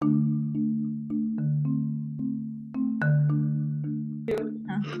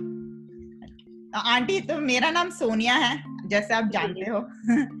Aunty, तो मेरा नाम सोनिया है, जैसे आप जानते हो।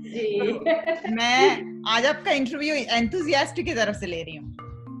 जी। तो मैं आज आपका इंटरव्यू एंथुसियास्टिक की तरफ से ले रही हूँ।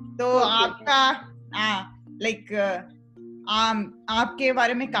 तो आपका लाइक आपके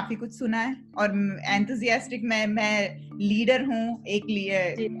बारे में काफी कुछ सुना है, और एंथुसियास्टिक मैं लीडर हूँ,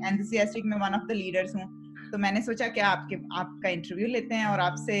 एंथुसियास्टिक में वन ऑफ द लीडर्स हूँ। तो मैंने सोचा कि आपका इंटरव्यू लेते हैं और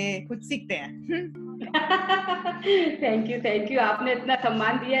आपसे कुछ सीखते हैं। थैंक यू, आपने इतना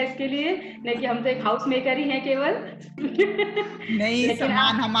सम्मान दिया इसके लिए। नहीं कि हम तो एक हाउस मेकर ही हैं केवल। नहीं, लेकिन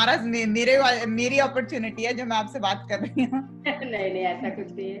सम्मान हमारा, मेरी अपॉर्चुनिटी है जो मैं आपसे बात कर रही हूँ। नहीं ऐसा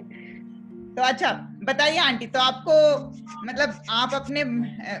कुछ नहीं है। तो अच्छा बताइए आंटी, तो आपको मतलब आप अपने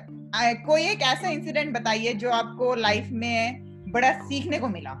कोई एक ऐसा इंसिडेंट बताइए जो आपको लाइफ में बड़ा सीखने को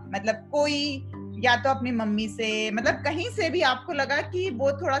मिला। मतलब कोई, या तो अपनी मम्मी से, मतलब कहीं से भी आपको लगा कि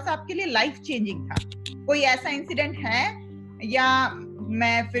वो थोड़ा सा आपके लिए लाइफ चेंजिंग था। कोई ऐसा इंसिडेंट है? या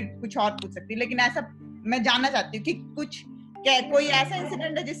मैं फिर कुछ और पूछ सकती हूँ, लेकिन ऐसा मैं जानना चाहती हूँ कि कोई ऐसा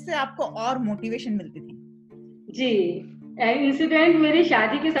इंसिडेंट है जिससे आपको और मोटिवेशन मिलती थी? जी, इंसिडेंट मेरी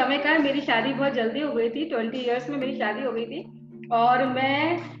शादी के समय का है। मेरी शादी बहुत जल्दी हो गई थी, 20 इयर्स में मेरी शादी हो गई थी। और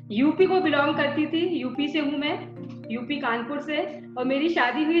मैं यूपी को बिलोंग करती थी, यूपी से हूँ मैं, यूपी कानपुर से। और मेरी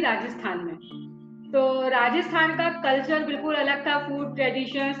शादी हुई राजस्थान में। तो राजस्थान का कल्चर बिल्कुल अलग था, फूड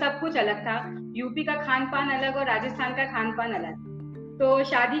ट्रेडिशन सब कुछ अलग था। यूपी का खान पान अलग और राजस्थान का खान पान अलग। तो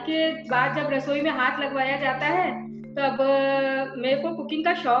शादी के बाद जब रसोई में हाथ लगवाया जाता है, तब मेरे को कुकिंग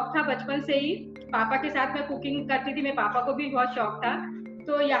का शौक था बचपन से ही। पापा के साथ मैं कुकिंग करती थी, मेरे पापा को भी बहुत शौक था।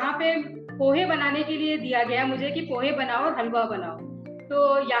 तो यहाँ पे पोहे बनाने के लिए दिया गया मुझे कि पोहे बनाओ और हलवा बनाओ।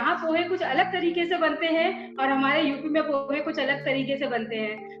 तो यहाँ पोहे कुछ अलग तरीके से बनते हैं और हमारे यूपी में पोहे कुछ अलग तरीके से बनते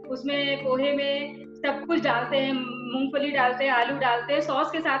हैं। उसमें पोहे में सब कुछ डालते हैं, मूंगफली डालते हैं, आलू डालते हैं,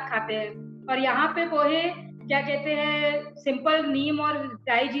 सॉस के साथ खाते हैं। और यहाँ पे पोहे क्या कहते हैं, सिंपल नीम और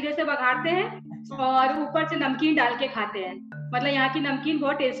ड्राई जीरे से बघाड़ते हैं और ऊपर से नमकीन डाल के खाते हैं। मतलब यहाँ की नमकीन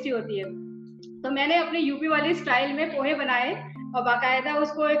बहुत टेस्टी होती है। तो मैंने अपने यूपी वाली स्टाइल में पोहे बनाए और बाकायदा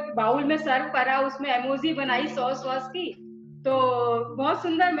उसको एक बाउल में सर्व करा, उसमें इमोजी बनाई सॉस वॉस की। तो बहुत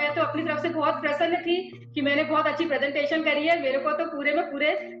सुंदर, मैं तो अपनी तरफ से बहुत प्रसन्न थी कि मैंने बहुत अच्छी प्रेजेंटेशन करी है। मेरे को तो पूरे में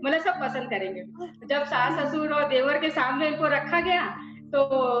पूरे मतलब सब पसंद करेंगे। जब सास ससुर और देवर के सामने इनको रखा गया तो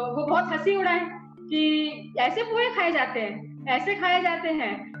वो बहुत हंसी उड़ाए कि ऐसे पोहे खाए जाते हैं, ऐसे खाए जाते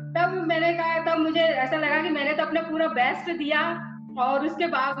हैं। तब मैंने कहा, तब मुझे ऐसा लगा कि मैंने तो अपना पूरा बेस्ट दिया और उसके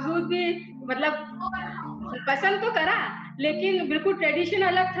बावजूद भी मतलब पसंद तो करा, लेकिन बिल्कुल ट्रेडिशन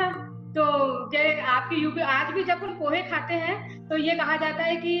अलग था। तो आपके यूपी आज भी जब हम पोहे खाते हैं तो ये कहा जाता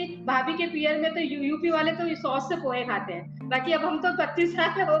है कि भाभी के पियर में तो यूपी वाले तो सॉस से पोहे खाते हैं। बाकी अब हम तो 25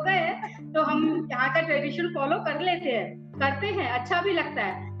 साल हो गए हैं तो हम यहाँ का ट्रेडिशन फॉलो कर लेते हैं, करते हैं, अच्छा भी लगता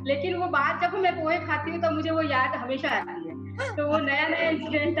है। लेकिन वो बात जब मैं पोहे खाती हूँ तो मुझे वो याद हमेशा आती है। तो वो नया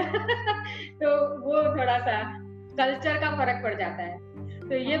इंसिडेंट तो वो थोड़ा सा कल्चर का फर्क पड़ जाता है।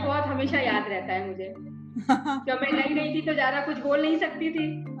 तो ये बहुत हमेशा याद रहता है मुझे। जब मैं नई थी तो ज्यादा कुछ बोल नहीं सकती थी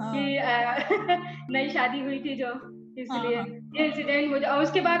कि नई शादी हुई थी जो, इसलिए ये इंसिडेंट मुझे। और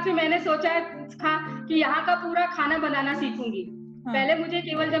उसके बाद फिर मैंने सोचा था कि यहाँ का पूरा खाना बनाना सीखूंगी। पहले मुझे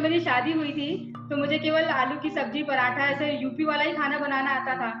केवल, जब मेरी शादी हुई थी तो मुझे केवल आलू की सब्जी, पराठा, ऐसे यूपी वाला ही खाना बनाना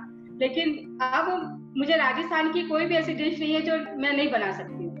आता था। लेकिन अब मुझे राजस्थान की कोई भी ऐसी डिश नहीं है जो मैं नहीं बना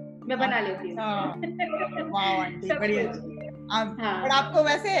सकती हूँ, मैं बना लेती हूँ। वाह आंटी, बढ़िया। पर आपको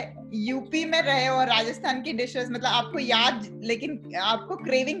वैसे यूपी में रहे और राजस्थान की डिशेस, मतलब आपको याद, लेकिन आपको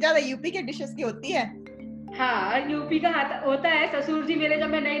क्रेविंग ज्यादा यूपी के डिशेस की होती है? हाँ, यूपी का होता है। ससुर जी मेरे, जब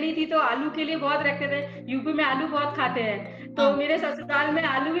मैं नई थी तो आलू के लिए बहुत रखते थे। यूपी में आलू बहुत खाते हैं, तो मेरे ससुराल में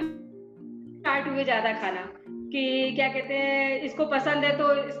आलू भी स्टार्ट हुए ज्यादा खाना कि क्या कहते हैं, इसको पसंद है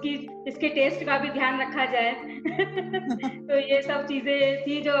तो इसके टेस्ट का भी ध्यान रखा जाए। तो ये सब चीजें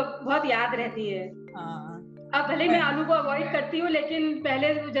थी जो बहुत याद रहती है। अब भले मैं आलू को अवॉइड करती हूँ, लेकिन पहले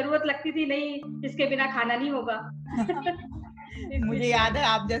जरूरत लगती थी, नहीं इसके बिना खाना नहीं होगा। मुझे याद है,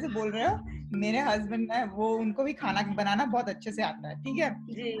 आप जैसे बोल रहे हो, मेरे हस्बैंड है वो, उनको भी खाना बनाना बहुत अच्छे से आता है, ठीक है।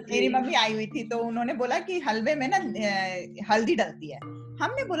 मेरी मम्मी आई हुई थी तो उन्होंने बोला कि हलवे में ना हल्दी डलती है।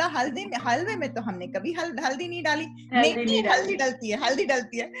 हमने बोला हलवे में तो हमने कभी हल्दी नहीं डाली। नहीं, हल्दी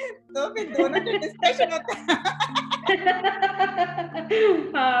डलती है। तो फिर दोनों के डिस्कशन होता है।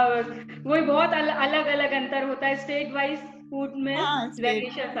 हाँ, वही बहुत अलग अलग अंतर होता है, स्टेट वाइज फूड में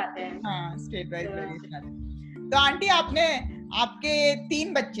वेरिएशंस आते हैं। हाँ, स्टेट वाइज वेरिएशन आते हैं। तो आंटी, आपके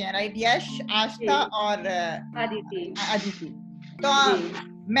 3 बच्चे हैं, राइट? यश, आस्था और अदिति। तो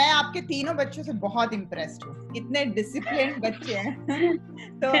मैं आपके तीनों बच्चों से बहुत इम्प्रेस्ड हूँ, इतने डिसिप्लिन बच्चे हैं।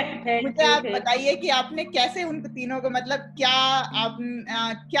 तो मुझे आप बताइए कि आपने कैसे उन तीनों को, मतलब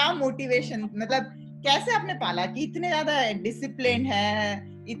क्या मोटिवेशन, मतलब कैसे आपने पाला कि इतने ज्यादा डिसिप्लिन है,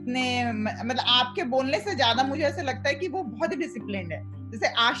 इतने मतलब आपके बोलने से ज्यादा मुझे ऐसा लगता है कि वो बहुत ही डिसिप्लिन्ड है।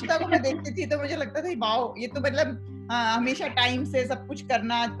 जैसे आश्ता को मैं देखती थी तो मुझे लगता था वाओ, ये तो मतलब हमेशा टाइम से सब कुछ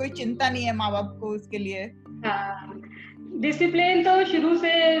करना, कोई चिंता नहीं है माँ बाप को उसके लिए। हाँ, डिसिप्लिन तो शुरू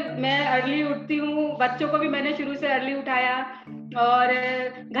से मैं अर्ली उठती हूँ, बच्चों को भी मैंने शुरू से अर्ली उठाया। और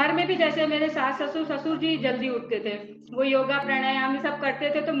घर में भी जैसे मेरे सास ससुर ससुर जी जल्दी उठते थे, वो योगा प्राणायाम ये सब करते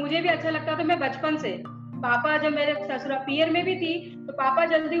थे, तो मुझे भी अच्छा लगता था। मैं बचपन से, पापा जब मेरे ससुरा पियर में भी थी तो पापा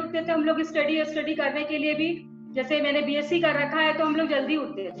जल्दी उठते थे। हम लोग स्टडी करने के लिए भी, जैसे मैंने बीएससी कर रखा है तो हम लोग जल्दी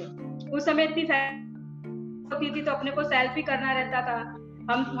उठते थे। उस समय इतनी होती थी तो अपने को सेल्फ ही करना रहता था।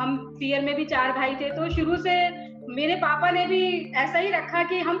 हम पियर में भी 4 भाई थे, तो शुरू से मेरे पापा ने भी ऐसा ही रखा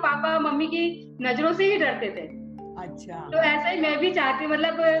कि हम पापा मम्मी की नजरों से ही डरते थे। अच्छा। तो ऐसा ही मैं भी चाहती,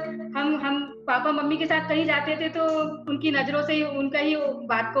 मतलब हम पापा मम्मी के साथ कहीं जाते थे तो उनकी नजरों से ही उनका ही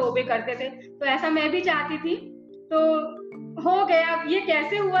बात को ओबे करते थे, तो ऐसा मैं भी चाहती थी। तो हो गया, ये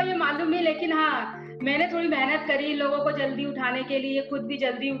कैसे हुआ ये मालूम नहीं, लेकिन हाँ मैंने थोड़ी मेहनत करी लोगों को जल्दी उठाने के लिए, खुद भी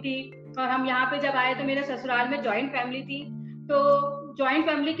जल्दी उठी। और हम यहाँ पे जब आए तो मेरे ससुराल में जॉइंट फैमिली थी, तो जॉइंट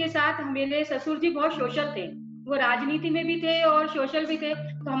फैमिली के साथ मेरे ससुर जी बहुत सोशल थे, वो राजनीति में भी थे और सोशल भी थे,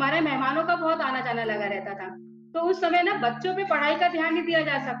 तो हमारे मेहमानों का बहुत आना जाना लगा रहता था। तो उस समय ना बच्चों पे पढ़ाई का ध्यान नहीं दिया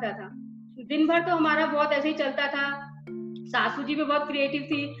जा सकता था, दिन भर तो हमारा बहुत ऐसे ही चलता था। सासू जी भी बहुत क्रिएटिव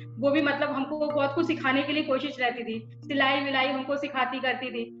थी, वो भी मतलब हमको बहुत कुछ सिखाने के लिए कोशिश रहती थी, सिलाई विलाई हमको सिखाती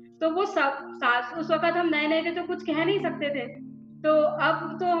करती थी। तो वो सब उस वक्त हम नए नए थे तो कुछ कह नहीं सकते थे। तो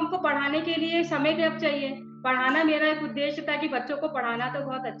अब तो हमको पढ़ाने के लिए समय भी अब चाहिए, पढ़ाना मेरा एक उद्देश्य था कि बच्चों को पढ़ाना तो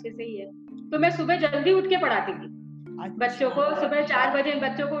बहुत अच्छे से ही है। तो मैं सुबह जल्दी उठ के पढ़ाती थी। अच्छा। बच्चों को सुबह 4 बजे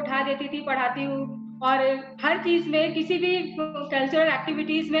बच्चों को उठा देती थी, पढ़ाती हूँ। और हर चीज में, किसी भी कल्चरल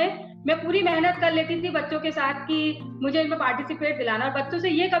एक्टिविटीज में मैं पूरी मेहनत कर लेती थी बच्चों के साथ कि मुझे इनमें पार्टिसिपेट दिलाना। और बच्चों से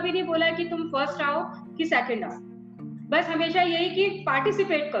ये कभी नहीं बोला कि तुम फर्स्ट आओ कि सेकंड आओ, बस हमेशा यही कि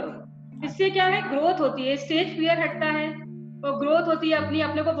पार्टिसिपेट करो। इससे क्या है, ग्रोथ होती है, स्टेज फियर हटता है और ग्रोथ होती है,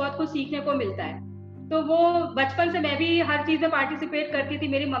 अपने को बहुत कुछ सीखने को मिलता है। तो वो बचपन से मैं भी हर चीज में पार्टिसिपेट करती थी,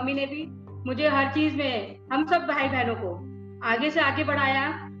 मेरी मम्मी ने भी मुझे हर चीज में, हम सब भाई बहनों को आगे से आगे बढ़ाया।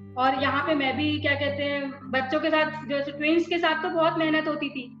 और यहाँ पे मैं भी क्या कहते हैं, बच्चों के साथ जैसे ट्विंस के साथ तो बहुत मेहनत होती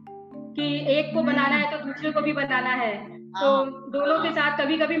थी कि एक को बनाना है तो दूसरे को भी बनाना है, तो दोनों के साथ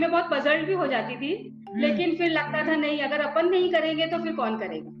कभी कभी मैं बहुत पजल्ड भी हो जाती थी, लेकिन फिर लगता था नहीं, अगर अपन नहीं करेंगे तो फिर कौन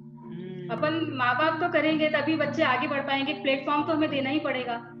करेगा, अपन माँ बाप तो करेंगे तभी बच्चे आगे बढ़ पाएंगे, प्लेटफॉर्म तो हमें देना ही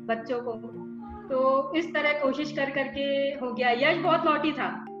पड़ेगा बच्चों को। तो इस तरह कोशिश कर करके हो गया। यश बहुत नॉटी था,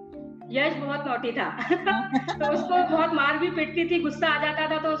 यश बहुत नॉटी था तो उसको बहुत मार भी पिटती थी, गुस्सा आ जाता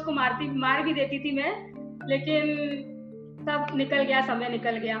था तो उसको मार भी देती थी मैं, लेकिन सब निकल गया, समय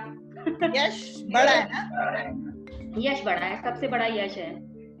निकल गया यश बड़ा है ना? यश बड़ा है, सबसे बड़ा यश है।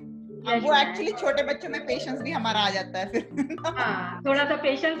 वो एक्चुअली छोटे बच्चों में पेशेंस भी हमारा आ जाता है फिर हाँ, थोड़ा सा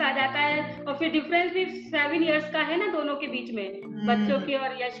पेशेंस आ जाता है। और फिर डिफरेंस भी 7 इयर्स का है ना दोनों के बीच में, बच्चों के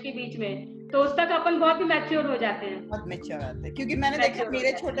और यश के बीच में, तो उस तक अपन बहुत ही मैच्योर हो जाते हैं, बहुत मैच्योर होते हैं। क्योंकि मैंने देखा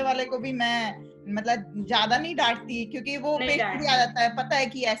मेरे छोटे वाले को भी मैं मतलब ज्यादा नहीं डांटती, क्योंकि वो पेशेंस भी आ जाता है, पता है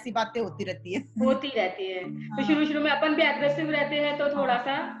कि ऐसी बातें होती रहती है तो शुरू में अपन भी एग्रेसिव रहते हैं तो थोड़ा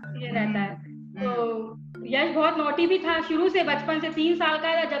सा ये रहता है। तो यश बहुत नोटी भी था शुरू से, बचपन से 3 साल का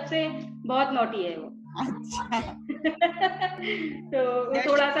है जब से बहुत नोटी है वो। अच्छा तो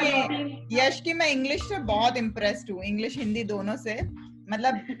थोड़ा सा नोटी। यश की मैं इंग्लिश से बहुत इम्प्रेस्ड हूँ, इंग्लिश हिंदी दोनों से।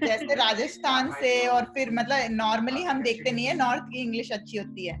 मतलब जैसे राजस्थान से, और फिर मतलब नॉर्मली हम देखते नहीं है नॉर्थ की इंग्लिश अच्छी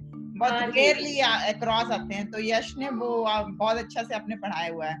होती है, बहुत रेयरली अक्रॉस आते हैं, तो यश ने वो बहुत अच्छा से आपने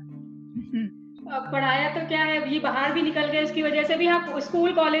पढ़ाया हुआ है पढ़ाया तो क्या है, ये बाहर भी निकल गए इसकी वजह से भी। हम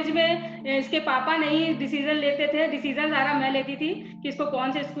स्कूल कॉलेज में इसके पापा नहीं डिसीजन लेते थे, डिसीजन सारा मैं लेती थी कि इसको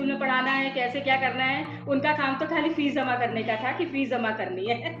कौन से स्कूल में पढ़ाना है, कैसे क्या करना है। उनका काम तो खाली फीस जमा करने का था कि फीस जमा करनी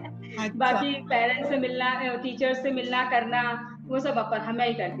है अच्छा। बाकी पेरेंट्स से मिलना, टीचर्स से मिलना करना, वो सब अपन हमें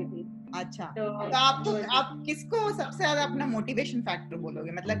ही करती थी। अच्छा, तो आप किसको सबसे ज्यादा अपना मोटिवेशन फैक्टर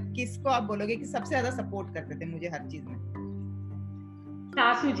बोलोगे, मतलब किसको आप बोलोगे कि सबसे ज्यादा सपोर्ट करते थे मुझे हर चीज में?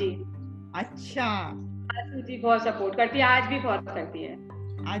 सासू जी। अच्छा, सासू जी बहुत सपोर्ट करती है, आज भी बहुत करती है।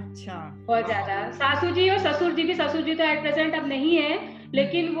 अच्छा, बहुत ज्यादा। सासू जी और ससुर जी भी, ससुर जी तो एट प्रेजेंट अब नहीं है,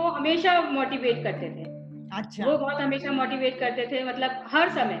 लेकिन वो हमेशा मोटिवेट करते थे। अच्छा, वो बहुत हमेशा मोटिवेट करते थे, मतलब हर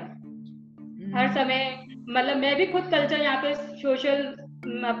समय मतलब मैं भी खुद कल्चर यहाँ पे सोशल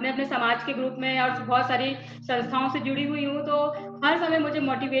अपने समाज के ग्रुप में और बहुत सारी संस्थाओं से जुड़ी हुई हूँ, तो हर समय मुझे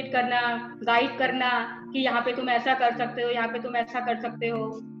मोटिवेट करना, गाइड करना कि यहाँ पे तुम ऐसा कर सकते हो, यहाँ पे तुम ऐसा कर सकते हो।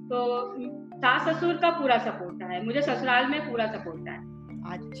 तो सास ससुर का पूरा सपोर्ट है मुझे, ससुराल में पूरा सपोर्ट है।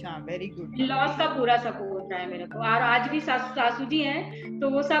 अच्छा, वेरी गुड। लॉस का पूरा सपोर्ट है मेरे को, और आज भी सासू जी हैं, तो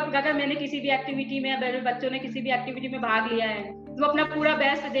वो सब अगर मैंने किसी भी एक्टिविटी में, मेरे बच्चों ने किसी भी एक्टिविटी में भाग लिया है वो अपना पूरा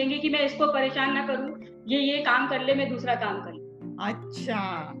बेस्ट देंगे कि मैं इसको परेशान ना करूं, ये काम कर ले, मैं दूसरा काम कर लूं। अच्छा,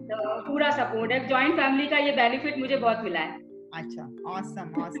 तो पूरा सपोर्ट है, जॉइंट फैमिली का ये बेनिफिट मुझे बहुत मिला है। अच्छा,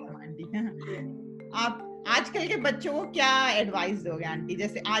 ऑसम ऑसम आंटी। आप आजकल के बच्चों को क्या एडवाइस दोगे आंटी?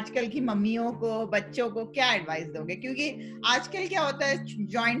 जैसे आजकल की मम्मियों को, बच्चों को क्या एडवाइस दोगे? क्योंकि आजकल क्या होता है,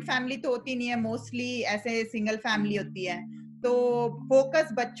 जॉइंट फैमिली तो होती नहीं है, मोस्टली ऐसे सिंगल फैमिली होती है, तो फोकस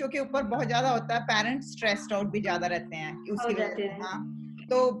बच्चों के ऊपर बहुत ज्यादा होता है, पेरेंट्स स्ट्रेस्ड आउट भी ज्यादा रहते हैं कि हो उसकी वजह जाते से। हैं। हाँ,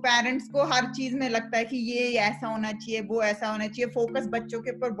 तो पेरेंट्स को हर चीज में लगता है कि ये ऐसा होना चाहिए, वो ऐसा होना चाहिए, फोकस बच्चों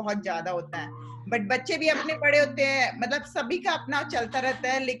के ऊपर बहुत ज्यादा होता है। बट बच्चे भी अपने बड़े होते हैं, मतलब सभी का अपना चलता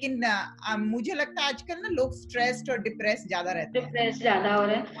रहता है, लेकिन मुझे लगता है आजकल ना लोग स्ट्रेस्ड और डिप्रेस ज्यादा रहते हैं। डिप्रेस ज्यादा हो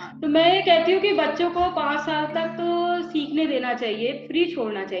रहे हाँ। हैं। तो मैं ये कहती हूँ कि बच्चों को 5 साल तक तो सीखने देना चाहिए, फ्री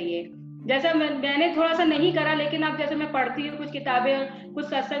छोड़ना चाहिए। जैसा मैंने थोड़ा सा नहीं करा, लेकिन अब जैसे मैं पढ़ती हूँ कुछ किताबें, कुछ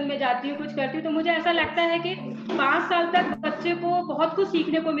सत्संग में जाती हूँ, कुछ करती हूँ, तो मुझे ऐसा लगता है कि 5 साल तक बच्चे को बहुत कुछ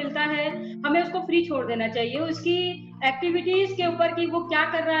सीखने को मिलता है। हमें उसको फ्री छोड़ देना चाहिए, उसकी एक्टिविटीज के ऊपर कि वो क्या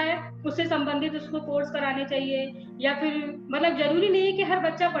कर रहा है उससे संबंधित उसको कोर्स कराने चाहिए। या फिर मतलब जरूरी नहीं है कि हर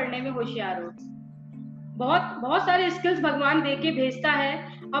बच्चा पढ़ने में होशियार हो। बहुत बहुत सारे स्किल्स भगवान दे के भेजता है।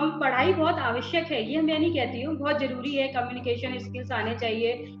 हम पढ़ाई बहुत आवश्यक है, ये मैं नहीं कहती हूँ, बहुत जरूरी है, कम्युनिकेशन स्किल्स आने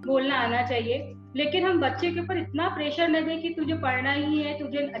चाहिए, बोलना आना चाहिए, लेकिन हम बच्चे के ऊपर इतना प्रेशर न दें कि तुझे पढ़ना ही है,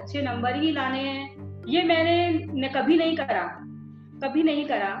 तुझे अच्छे नंबर ही लाने हैं। ये मैंने कभी नहीं करा, कभी नहीं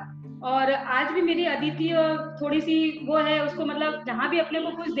करा। और आज भी मेरी अदिति थोड़ी सी वो है, उसको मतलब जहाँ भी अपने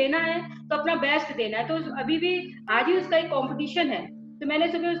को कुछ देना है तो अपना बेस्ट देना है। तो अभी भी आज ही उसका एक कंपटीशन है, तो मैंने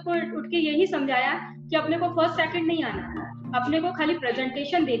सुबह उसको उठ के यही समझाया कि अपने को फर्स्ट सेकंड नहीं आना है, अपने को खाली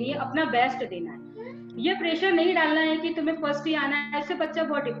प्रेजेंटेशन देनी है, अपना बेस्ट देना है। ये प्रेशर नहीं डालना है कि तुम्हें फर्स्ट ही आना है, इससे बच्चा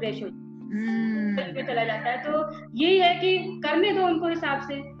बहुत डिप्रेस हो में चला जाता है। तो यही है कि करने दो उनको हिसाब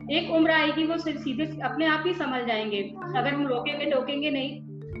से, एक उम्र आएगी वो सीधे अपने आप ही समझ जाएंगे, अगर हम रोकेंगे टोकेंगे नहीं।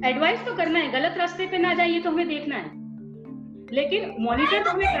 एडवाइस तो करना है, गलत रास्ते पे ना जाइए तो हमें देखना है, लेकिन मॉनिटर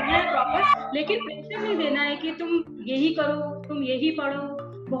तो हमें करना है प्रॉपर, लेकिन प्रेशर नहीं देना है कि तुम यही करो, तुम यही पढ़ो।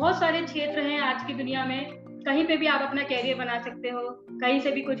 बहुत सारे क्षेत्र हैं आज की दुनिया में, कहीं पे भी आप अपना कैरियर बना सकते हो, कहीं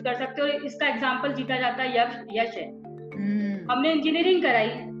से भी कुछ कर सकते हो। इसका एग्जाम्पल जीता जाता है यश है। हमने इंजीनियरिंग कराई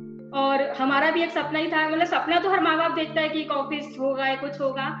और हमारा भी एक सपना ही था, मतलब सपना तो हर माँ बाप देखता है कि एक ऑफिस होगा या कुछ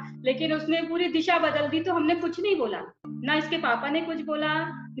होगा, लेकिन उसने पूरी दिशा बदल दी। तो हमने कुछ नहीं बोला, ना इसके पापा ने कुछ बोला,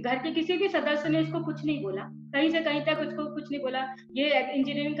 घर के किसी भी सदस्य ने इसको कुछ नहीं बोला, कहीं से कहीं तक उसको कुछ नहीं बोला। ये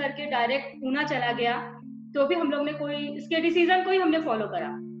इंजीनियरिंग करके डायरेक्ट पूना चला गया, तो भी हम लोग ने कोई इसके डिसीजन को ही हमने फॉलो करा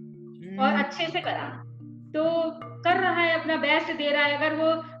और अच्छे से करा। तो कर रहा है, अपना बेस्ट दे रहा है। अगर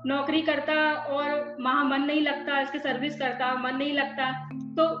वो नौकरी करता और वहां मन नहीं लगता, इसके सर्विस करता मन नहीं लगता,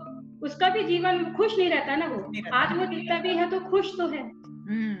 तो उसका भी जीवन खुश नहीं रहता ना। वो आज वो दिखता भी है तो खुश तो है,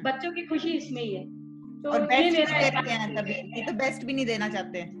 बच्चों की खुशी इसमें ही है। तो और ये बेस्ट मेरा भी देते हैं तभी, ये तो बेस्ट भी नहीं देना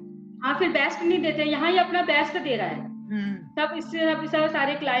चाहते। हाँ, फिर बेस्ट नहीं देते, यहाँ ही अपना बेस्ट दे रहा है। तब इससे अब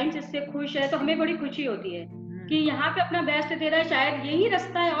सारे क्लाइंट्स इससे खुश है, तो हमें बड़ी खुशी होती है कि यहाँ पे अपना बेस्ट दे रहा है। शायद यही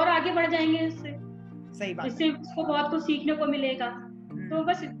रास्ता है और आगे बढ़ जाएंगे इससे, सही बात, इससे उसको बहुत कुछ सीखने को मिलेगा। तो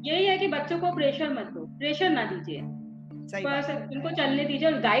बस यही है कि बच्चों को प्रेशर मत दो, प्रेशर ना दीजिए, बस इनको चलने दीजिए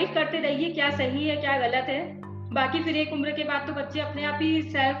और गाइड करते रहिए क्या सही है क्या गलत है। बाकी फिर एक उम्र के बाद तो बच्चे अपने आप ही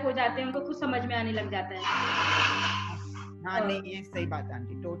सेल्फ हो जाते हैं, उनको कुछ समझ में आने लग जाता है। हाँ नहीं, ये सही बात है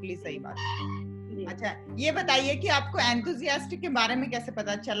आंटी, टोटली सही बात है। अच्छा, ये बताइए कि आपको एंथुसियास्टिक के बारे में कैसे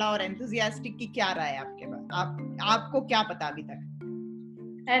पता चला और एंथुसियास्टिक की क्या राय है आपके पास? आपको क्या पता अभी तक?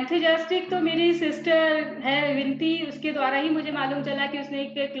 एंथुसियास्टिक तो मेरी सिस्टर है विनती, उसके द्वारा ही मुझे मालूम चला कि उसने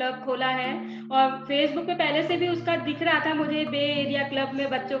एक क्लब खोला है। और फेसबुक पे पहले से भी उसका दिख रहा था मुझे, बे एरिया क्लब में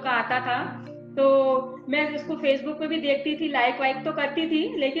बच्चों का आता था, तो मैं उसको फेसबुक पे भी देखती थी, लाइक वाइक तो करती थी,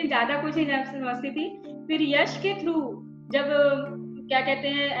 लेकिन ज्यादा कुछ नहीं समझती थी। फिर यश के थ्रू जब क्या कहते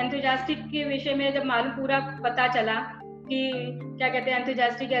हैं एंथुसियास्टिक के विषय में जब मालूम पूरा पता चला कि क्या कहते हैं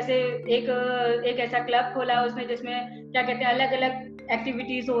एंथुसियास्टिक ऐसे एक ऐसा क्लब खोला उसने, जिसमें क्या कहते हैं अलग अलग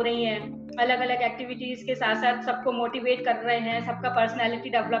एक्टिविटीज हो रही हैं, अलग अलग एक्टिविटीज के साथ साथ सबको मोटिवेट कर रहे हैं, सबका पर्सनालिटी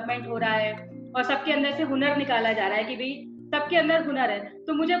डेवलपमेंट हो रहा है और सबके अंदर से हुनर निकाला जा रहा है कि भाई सबके अंदर हुनर है।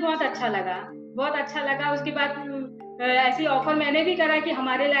 तो मुझे बहुत अच्छा लगा, बहुत अच्छा लगा। उसके बाद ऐसी ऑफर मैंने भी करा कि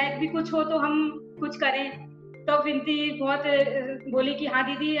हमारे लायक भी कुछ हो तो हम कुछ करें। तो विनती बहुत बोली कि हाँ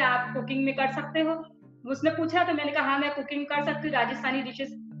दीदी आप कुकिंग में कर सकते हो। उसने पूछा तो मैंने कहा हाँ मैं कुकिंग कर सकती हूँ, राजस्थानी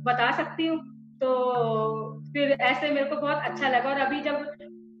डिशेस बता सकती हूँ। तो फिर ऐसे मेरे को बहुत अच्छा लगा। और अभी जब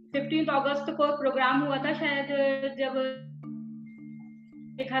 15 अगस्त को प्रोग्राम हुआ था शायद, जब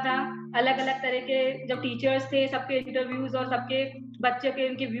देखा था अलग अलग तरह के जब टीचर्स थे, सबके इंटरव्यूज और सबके बच्चों के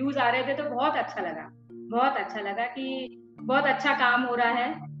उनके व्यूज आ रहे थे, तो बहुत अच्छा लगा, बहुत अच्छा लगा कि बहुत अच्छा काम हो रहा है।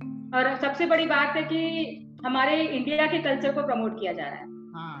 और सबसे बड़ी बात है कि हमारे इंडिया के कल्चर को प्रमोट किया जा रहा है।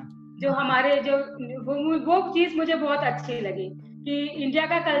 हाँ, जो हमारे जो वो चीज मुझे बहुत अच्छी लगी कि इंडिया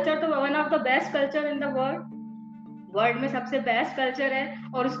का कल्चर तो one of the best culture in the world में सबसे बेस्ट कल्चर है,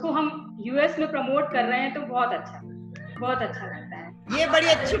 और उसको हम यूएस में प्रमोट कर रहे हैं, तो बहुत अच्छा लगता है। ये बड़ी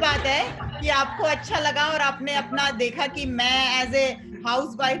अच्छी बात है कि आपको अच्छा लगा और आपने अपना देखा कि मैं एज ए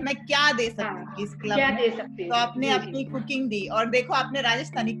हाउसवाइफ मैं क्या दे सकती हूँ इस क्लब में, दे सकती तो आपने जी, अपनी कुकिंग दी, और देखो आपने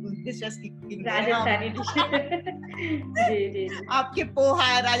राजस्थानी डिशेस की कुकिंग राजस्थानी जी जी आपके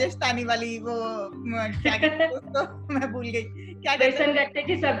पोहा राजस्थानी वाली वो क्या कहते हैं उसको मैं भूल गई, क्या बेसन गट्टे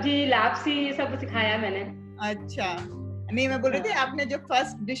की सब्जी, लापसी, ये सब सिखाया मैंने। अच्छा, नहीं मैं बोल रही थी आपने जो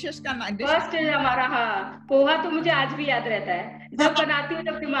फर्स्ट डिशेस का फर्स्ट हमारा, हाँ, पोहा तो मुझे आज भी याद रहता है, जब बनाती हूँ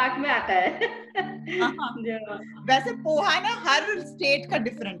जब दिमाग में आता है। वैसे पोहा ना हर स्टेट का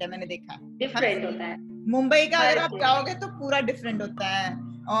डिफरेंट है, मैंने देखा डिफरेंट होता है। मुंबई का अगर आप जाओगे तो पूरा डिफरेंट होता है,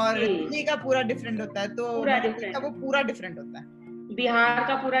 और दिल्ली का पूरा डिफरेंट होता है, तो पूरा डिफरेंट, वो पूरा डिफरेंट होता है। बिहार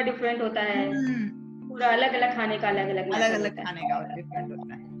का पूरा डिफरेंट होता है, पूरा अलग अलग खाने का अलग अलग खाने का डिफरेंट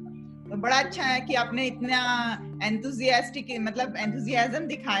होता है। तो बड़ा अच्छा है कि आपने इतना एंथुसियास्टिक मतलब एंथुसियाज्म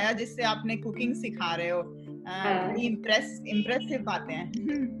दिखाया जिससे आपने कुकिंग सिखा रहे हो। इम्प्रेसिव बातें हैं।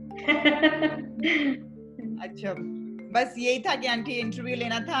 अच्छा, बस यही था कि आंटी इंटरव्यू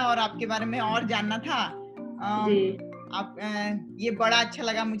लेना था और आपके बारे में और जानना था। आप ये बड़ा अच्छा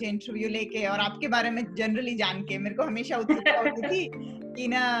लगा मुझे इंटरव्यू लेके, और आपके बारे में जनरली जान के मेरे को हमेशा उत्सुकता होती थी कि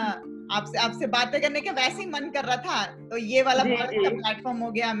ना आपसे बातें करने का वैसे ही मन कर रहा था, तो ये वाला बहुत अच्छा प्लेटफॉर्म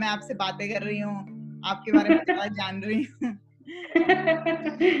हो गया, मैं आपसे बातें कर रही हूँ, आपके बारे में जान रही हूँ।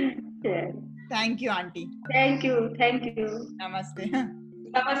 Thank you aunty. Thank you. नमस्ते।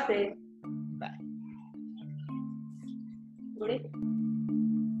 नमस्ते। बाय।